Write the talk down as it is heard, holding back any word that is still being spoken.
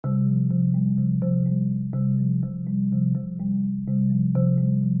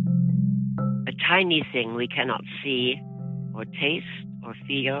tiny thing we cannot see, or taste, or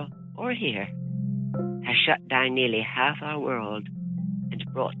feel, or hear, has shut down nearly half our world and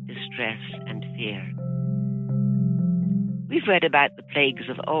brought distress and fear. We've read about the plagues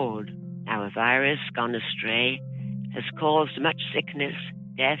of old. Now a virus gone astray has caused much sickness,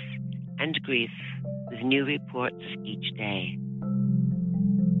 death, and grief, with new reports each day.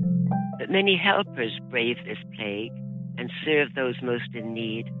 But many helpers brave this plague and serve those most in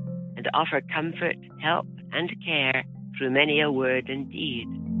need, and offer comfort, help, and care through many a word and deed.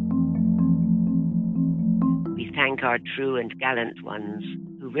 We thank our true and gallant ones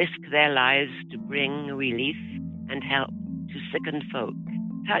who risk their lives to bring relief and help to sickened folk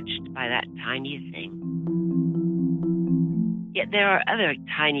touched by that tiny thing. Yet there are other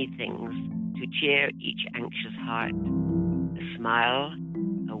tiny things to cheer each anxious heart. A smile,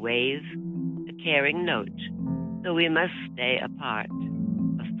 a wave, a caring note, though we must stay apart.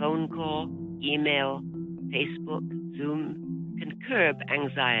 A phone call, email, Facebook, Zoom can curb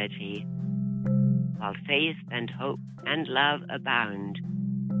anxiety, while faith and hope and love abound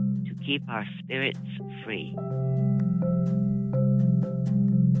to keep our spirits free.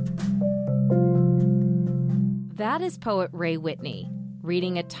 That is poet Ray Whitney,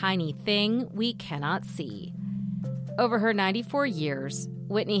 reading A Tiny Thing We Cannot See. Over her 94 years,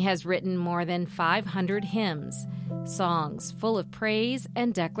 Whitney has written more than 500 hymns, songs full of praise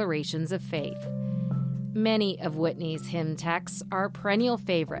and declarations of faith. Many of Whitney's hymn texts are perennial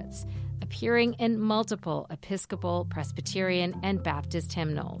favorites, appearing in multiple Episcopal, Presbyterian, and Baptist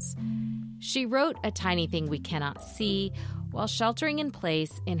hymnals. She wrote A Tiny Thing We Cannot See while sheltering in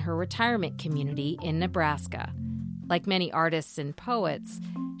place in her retirement community in Nebraska. Like many artists and poets,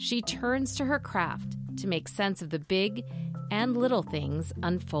 she turns to her craft to make sense of the big and little things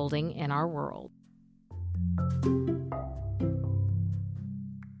unfolding in our world.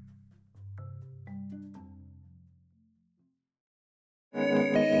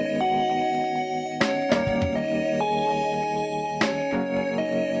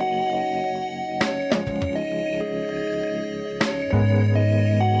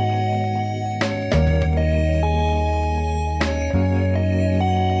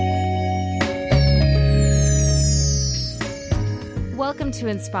 Welcome to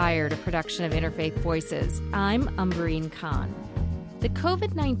Inspired, a production of Interfaith Voices. I'm Umbreen Khan. The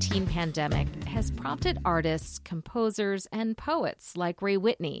COVID-19 pandemic has prompted artists, composers, and poets like Ray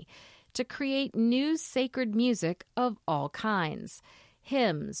Whitney to create new sacred music of all kinds.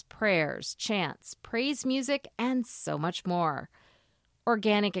 Hymns, prayers, chants, praise music, and so much more.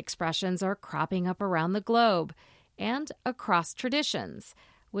 Organic expressions are cropping up around the globe and across traditions,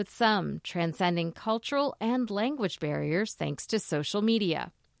 with some transcending cultural and language barriers thanks to social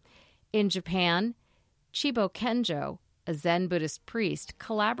media. In Japan, Chibo Kenjo, a Zen Buddhist priest,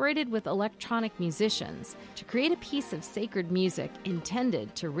 collaborated with electronic musicians to create a piece of sacred music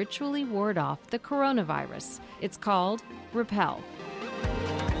intended to ritually ward off the coronavirus. It's called Repel.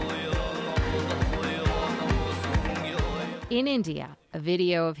 In India, a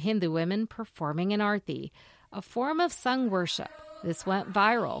video of Hindu women performing an arti, a form of sung worship. This went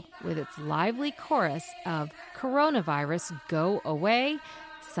viral with its lively chorus of Coronavirus Go Away,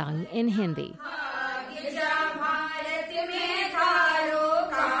 sung in Hindi.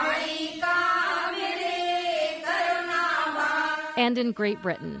 And in Great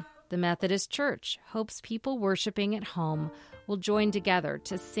Britain, the Methodist Church hopes people worshiping at home will join together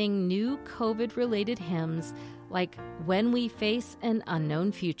to sing new COVID-related hymns like When We Face an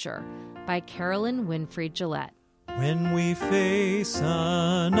Unknown Future by Carolyn Winfrey Gillette. When we face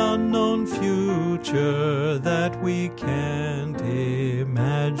an unknown future that we can't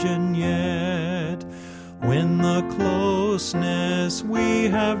imagine yet, when the closeness we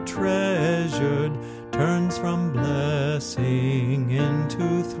have treasured turns from blessing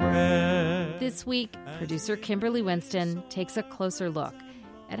into threat. This week, producer Kimberly Winston takes a closer look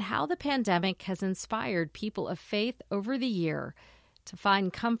at how the pandemic has inspired people of faith over the year to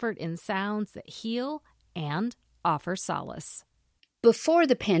find comfort in sounds that heal and offer solace. Before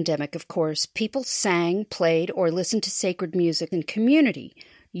the pandemic, of course, people sang, played, or listened to sacred music in community,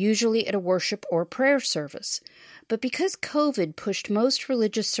 usually at a worship or prayer service. But because COVID pushed most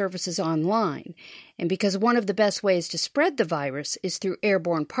religious services online, and because one of the best ways to spread the virus is through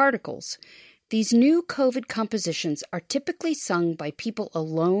airborne particles, these new COVID compositions are typically sung by people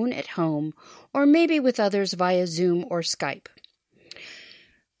alone at home or maybe with others via Zoom or Skype.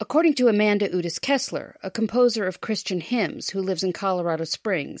 According to Amanda Udis Kessler, a composer of Christian hymns who lives in Colorado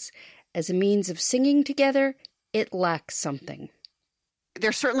Springs, as a means of singing together, it lacks something.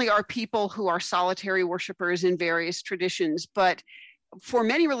 There certainly are people who are solitary worshipers in various traditions, but for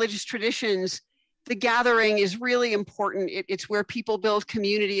many religious traditions, the gathering is really important. It's where people build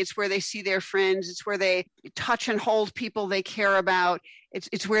community. It's where they see their friends. It's where they touch and hold people they care about.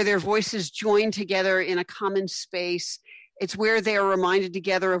 It's where their voices join together in a common space. It's where they are reminded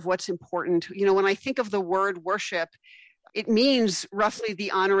together of what's important. You know, when I think of the word worship, it means roughly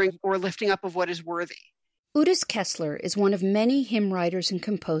the honoring or lifting up of what is worthy. Eudes Kessler is one of many hymn writers and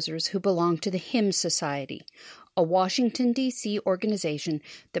composers who belong to the Hymn Society, a Washington, D.C. organization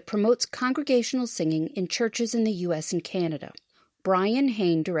that promotes congregational singing in churches in the U.S. and Canada. Brian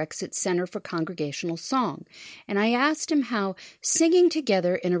Hain directs its Center for Congregational Song, and I asked him how singing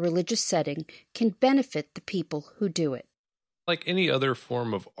together in a religious setting can benefit the people who do it. Like any other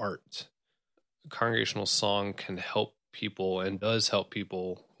form of art, congregational song can help people and does help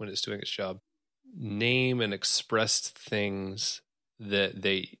people when it's doing its job name and express things that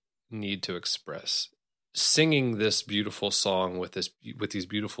they need to express. Singing this beautiful song with these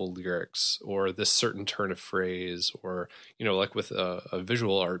beautiful lyrics, or this certain turn of phrase, or, you know, like with a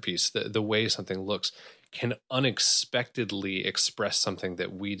visual art piece, the way something looks can unexpectedly express something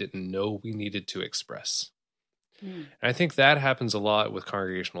that we didn't know we needed to express. And I think that happens a lot with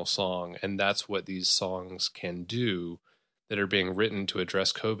congregational song, and that's what these songs can do that are being written to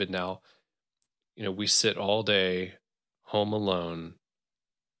address COVID now. You know, we sit all day home alone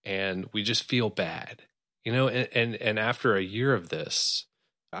and we just feel bad, you know, and after a year of this,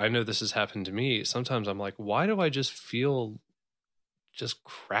 I know this has happened to me. Sometimes I'm like, why do I just feel just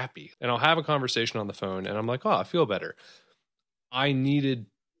crappy? And I'll have a conversation on the phone and I'm like, oh, I feel better. I needed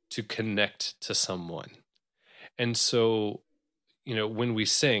to connect to someone. And so, you know, when we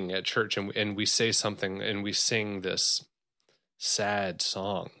sing at church and we say something and we sing this sad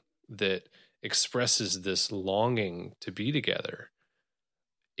song that expresses this longing to be together,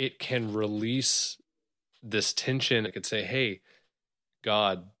 it can release this tension. It could say, hey,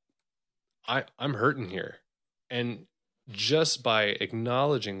 God, I'm hurting here. And just by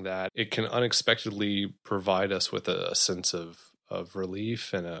acknowledging that, it can unexpectedly provide us with a sense of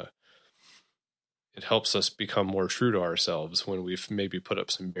relief, and it helps us become more true to ourselves when we've maybe put up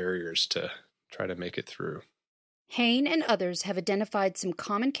some barriers to try to make it through. Hain and others have identified some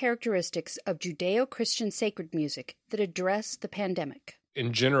common characteristics of Judeo-Christian sacred music that address the pandemic.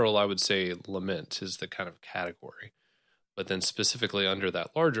 In general, I would say lament is the kind of category. But then specifically under that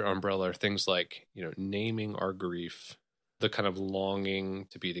larger umbrella are things like, you know, naming our grief, the kind of longing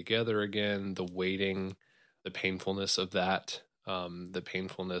to be together again, the waiting, the painfulness of that, the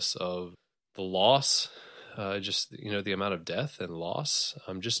painfulness of the loss, just, you know, the amount of death and loss,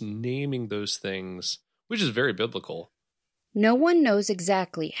 just naming those things, which is very biblical. No one knows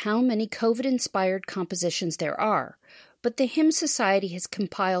exactly how many COVID-inspired compositions there are, but the Hymn Society has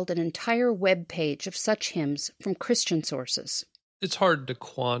compiled an entire web page of such hymns from Christian sources. It's hard to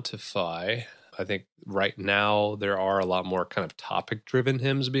quantify. I think right now there are a lot more kind of topic-driven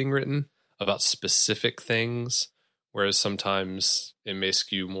hymns being written about specific things, whereas sometimes it may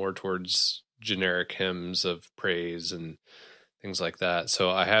skew more towards generic hymns of praise and things like that. So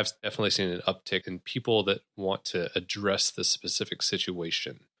I have definitely seen an uptick in people that want to address the specific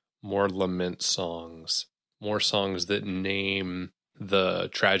situation. More lament songs, more songs that name the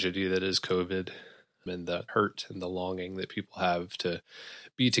tragedy that is COVID and the hurt and the longing that people have to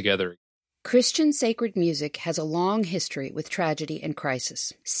be together. Christian sacred music has a long history with tragedy and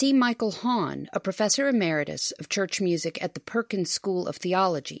crisis. C. Michael Hahn, a professor emeritus of church music at the Perkins School of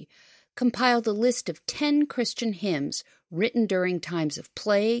Theology, compiled a list of 10 Christian hymns written during times of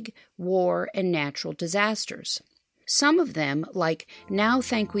plague, war, and natural disasters. Some of them, like Now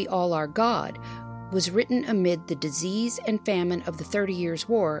Thank We All Our God, was written amid the disease and famine of the 30 Years'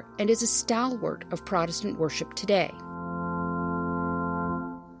 War and is a stalwart of Protestant worship today.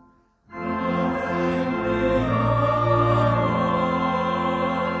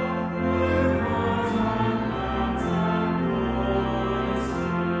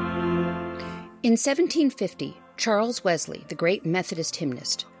 In 1750, Charles Wesley, the great Methodist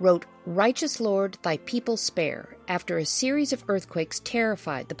hymnist, wrote, "Righteous Lord, thy people spare," after a series of earthquakes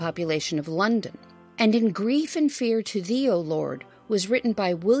terrified the population of London. And In Grief and Fear to Thee, O Lord, was written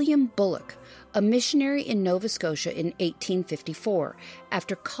by William Bullock, a missionary in Nova Scotia in 1854,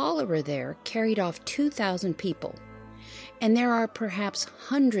 after cholera there carried off 2,000 people. And there are perhaps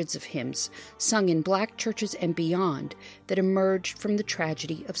hundreds of hymns sung in black churches and beyond that emerged from the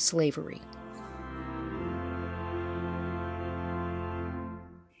tragedy of slavery.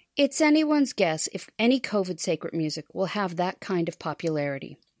 It's anyone's guess if any COVID sacred music will have that kind of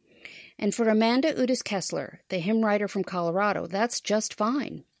popularity. And for Amanda Eudes Kessler, the hymn writer from Colorado, that's just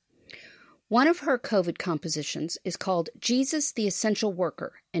fine. One of her COVID compositions is called Jesus the Essential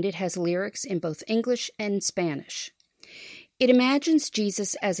Worker, and it has lyrics in both English and Spanish. It imagines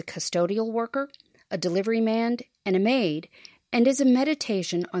Jesus as a custodial worker, a delivery man, and a maid, and is a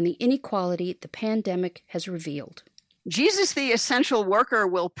meditation on the inequality the pandemic has revealed. Jesus the Essential Worker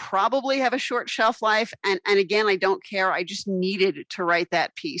will probably have a short shelf life. And again, I don't care. I just needed to write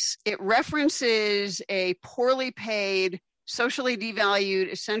that piece. It references a poorly paid, socially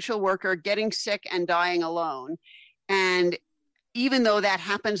devalued essential worker getting sick and dying alone. And even though that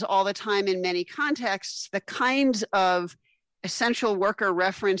happens all the time in many contexts, the kinds of essential worker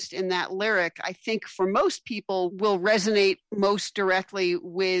referenced in that lyric, I think for most people will resonate most directly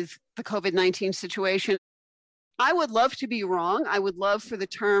with the COVID-19 situation. I would love to be wrong. I would love for the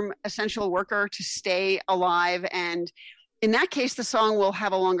term essential worker to stay alive. And in that case, the song will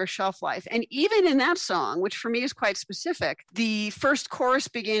have a longer shelf life. And even in that song, which for me is quite specific, the first chorus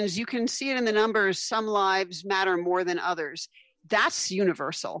begins, you can see it in the numbers, some lives matter more than others. That's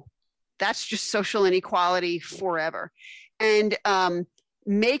universal. That's just social inequality forever. And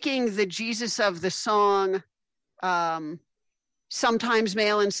making the Jesus of the song sometimes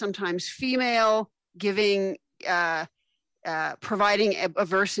male and sometimes female, giving providing a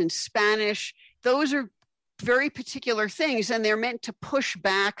verse in Spanish. Those are very particular things, and they're meant to push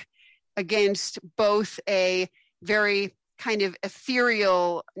back against both a very kind of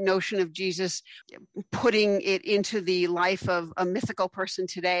ethereal notion of Jesus, putting it into the life of a mythical person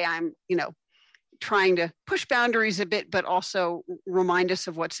today. I'm, trying to push boundaries a bit, but also remind us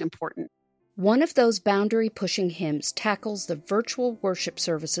of what's important. One of those boundary-pushing hymns tackles the virtual worship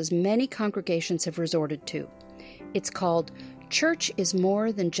services many congregations have resorted to. It's called Church is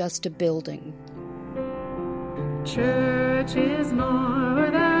More Than Just a Building. Church is more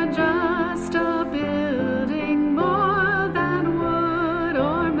than just a building, more than wood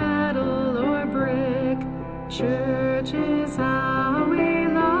or metal or brick. Church is how we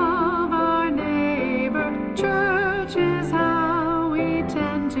love our neighbor. Church is how we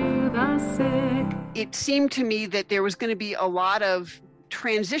tend to the sick. It seemed to me that there was going to be a lot of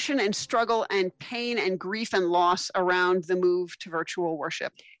transition and struggle and pain and grief and loss around the move to virtual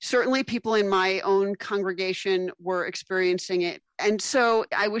worship. Certainly people in my own congregation were experiencing it. And so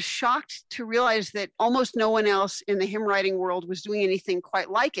I was shocked to realize that almost no one else in the hymn writing world was doing anything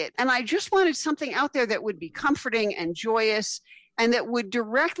quite like it. And I just wanted something out there that would be comforting and joyous and that would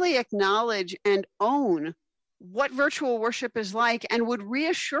directly acknowledge and own what virtual worship is like and would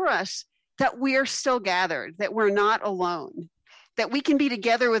reassure us that we are still gathered, that we're not alone, that we can be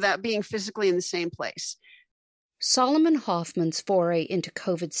together without being physically in the same place. Solomon Hoffman's foray into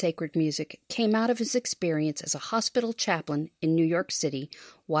COVID sacred music came out of his experience as a hospital chaplain in New York City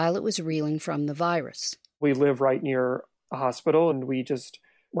while it was reeling from the virus. We live right near a hospital, and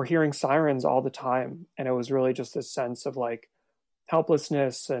we're hearing sirens all the time. And it was really just this sense of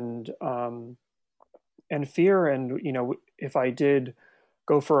helplessness and fear. And, if I did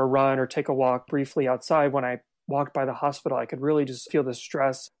go for a run or take a walk briefly outside, when I walked by the hospital, I could really just feel the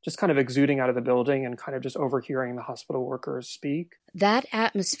stress just kind of exuding out of the building and kind of just overhearing the hospital workers speak. That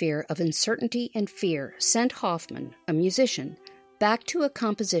atmosphere of uncertainty and fear sent Hoffman, a musician, back to a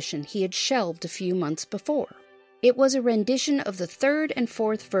composition he had shelved a few months before. It was a rendition of the third and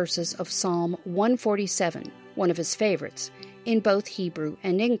fourth verses of Psalm 147, one of his favorites, in both Hebrew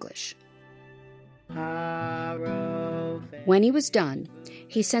and English. When he was done,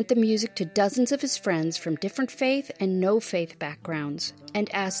 he sent the music to dozens of his friends from different faith and no-faith backgrounds and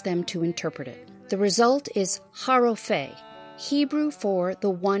asked them to interpret it. The result is Harophe, Hebrew for the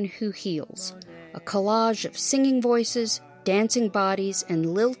one who heals, a collage of singing voices, dancing bodies,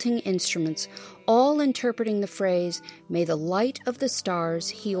 and lilting instruments, all interpreting the phrase, "May the light of the stars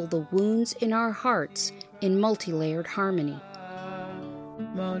heal the wounds in our hearts," in multi-layered harmony.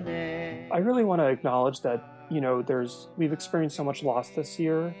 I really want to acknowledge that, we've experienced so much loss this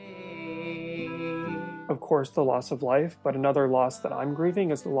year. Of course, the loss of life, but another loss that I'm grieving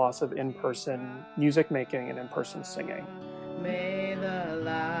is the loss of in-person music making and in-person singing. May the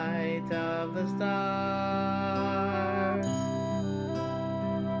light of the stars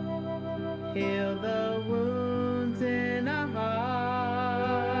heal the wounds in our hearts.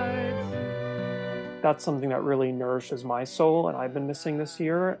 That's something that really nourishes my soul, and I've been missing this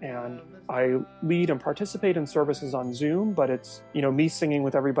year. And I lead and participate in services on Zoom, but it's, me singing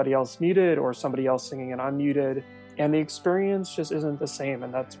with everybody else muted or somebody else singing and I'm muted. And the experience just isn't the same.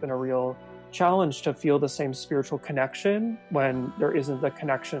 And that's been a real challenge to feel the same spiritual connection when there isn't the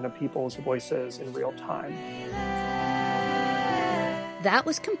connection of people's voices in real time. That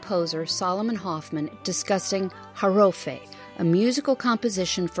was composer Solomon Hoffman discussing Harophe, a musical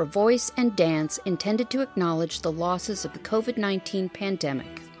composition for voice and dance intended to acknowledge the losses of the COVID-19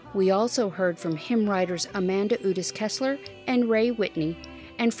 pandemic. We also heard from hymn writers Amanda Udis Kessler and Ray Whitney,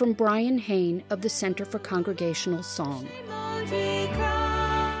 and from Brian Hain of the Center for Congregational Song.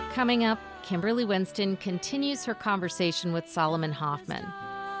 Coming up, Kimberly Winston continues her conversation with Solomon Hoffman.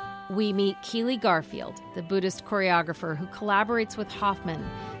 We meet Keely Garfield, the Buddhist choreographer who collaborates with Hoffman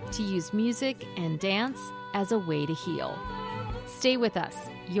to use music and dance as a way to heal. Stay with us.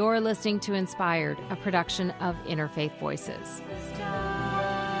 You're listening to Inspired, a production of Interfaith Voices.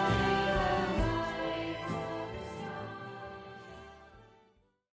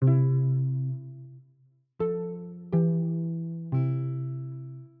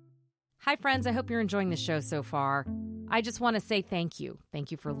 Hi, friends. I hope you're enjoying the show so far. I just want to say thank you.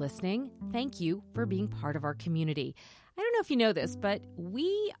 Thank you for listening. Thank you for being part of our community. I don't know if you know this, but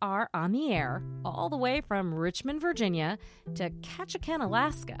we are on the air all the way from Richmond, Virginia to Ketchikan,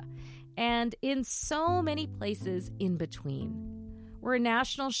 Alaska, and in so many places in between. We're a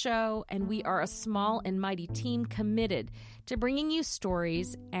national show, and we are a small and mighty team committed to bringing you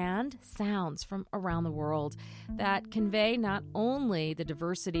stories and sounds from around the world that convey not only the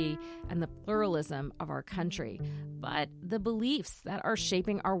diversity and the pluralism of our country, but the beliefs that are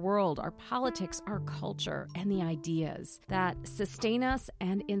shaping our world, our politics, our culture, and the ideas that sustain us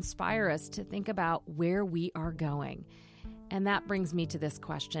and inspire us to think about where we are going. And that brings me to this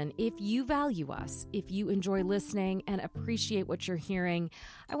question. If you value us, if you enjoy listening and appreciate what you're hearing,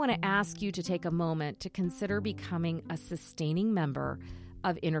 I want to ask you to take a moment to consider becoming a sustaining member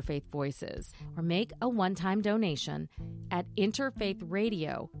of Interfaith Voices, or make a one-time donation at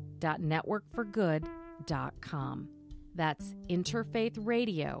interfaithradio.networkforgood.com. That's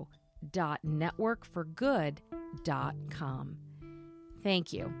interfaithradio.networkforgood.com.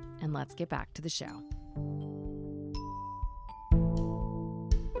 Thank you, and let's get back to the show.